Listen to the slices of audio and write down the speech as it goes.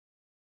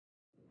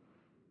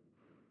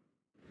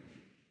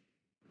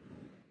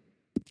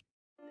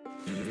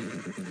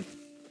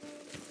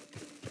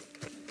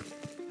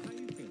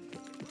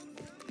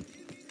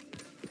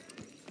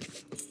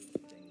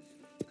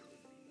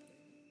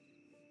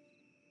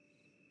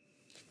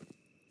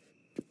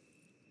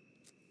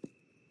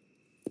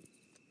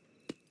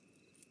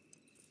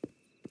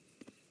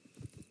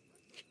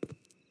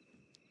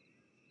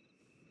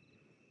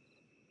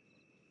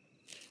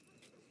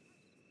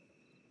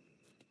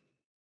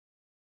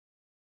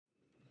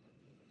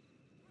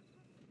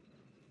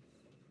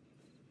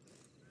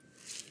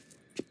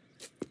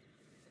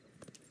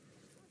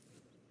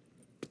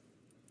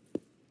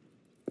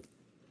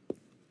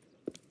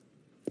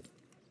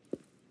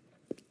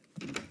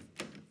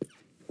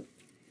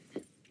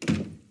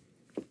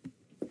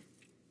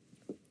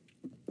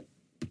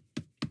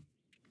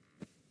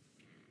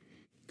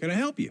Can I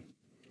help you?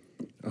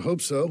 I hope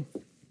so.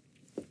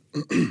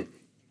 I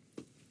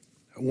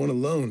want a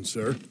loan,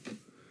 sir.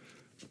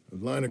 A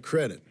line of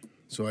credit,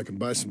 so I can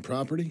buy some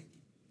property.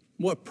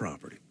 What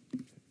property?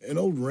 An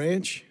old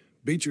ranch,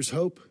 Beecher's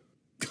Hope.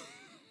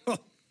 Oh,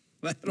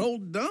 that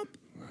old dump?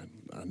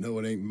 I know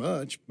it ain't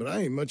much, but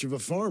I ain't much of a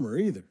farmer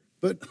either.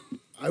 But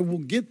I will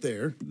get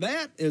there.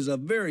 That is a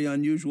very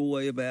unusual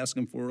way of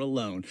asking for a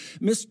loan.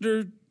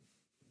 Mr.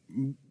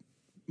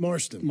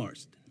 Marston.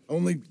 Marston.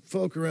 Only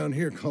folk around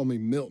here call me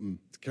Milton.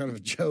 It's kind of a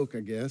joke,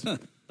 I guess.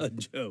 A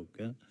joke,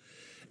 huh?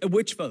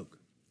 Which folk?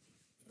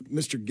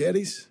 Mr.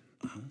 Geddes.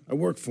 I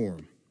work for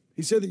him.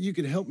 He said that you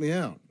could help me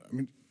out. I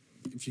mean,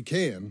 if you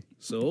can.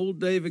 So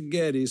old David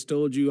Geddes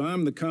told you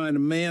I'm the kind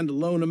of man to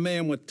loan a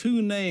man with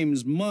two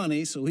names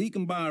money so he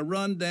can buy a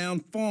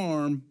rundown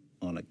farm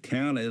on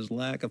account of his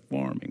lack of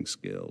farming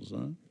skills,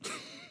 huh?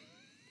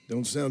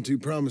 Don't sound too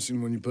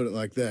promising when you put it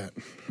like that.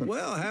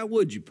 Well, how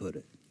would you put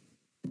it?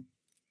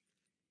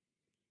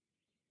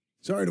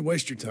 Sorry to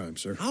waste your time,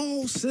 sir.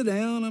 Oh, sit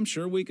down. I'm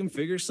sure we can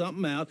figure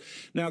something out.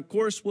 Now, of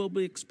course, we'll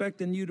be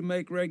expecting you to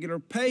make regular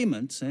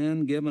payments,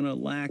 and given a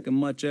lack of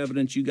much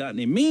evidence you got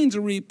any means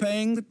of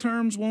repaying, the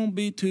terms won't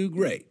be too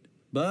great.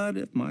 But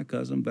if my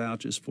cousin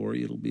vouches for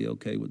you, it'll be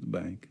okay with the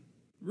bank.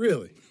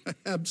 Really?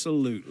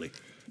 Absolutely.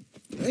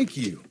 Thank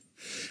you.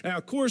 Now,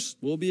 of course,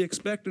 we'll be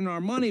expecting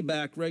our money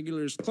back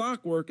regular as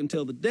clockwork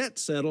until the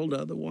debt's settled.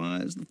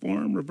 Otherwise, the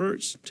farm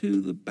reverts to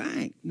the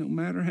bank, no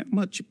matter how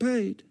much you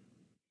paid.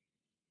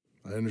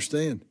 I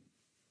understand.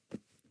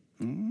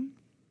 All right.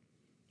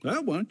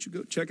 Well, why don't you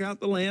go check out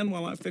the land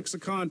while I fix the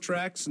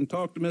contracts and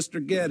talk to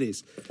Mr.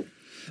 Geddes.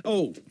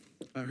 Oh,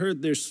 I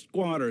heard there's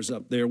squatters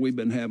up there. We've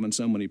been having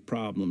so many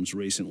problems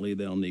recently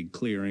they'll need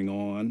clearing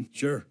on.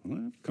 Sure.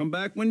 Well, come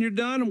back when you're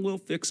done and we'll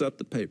fix up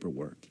the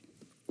paperwork.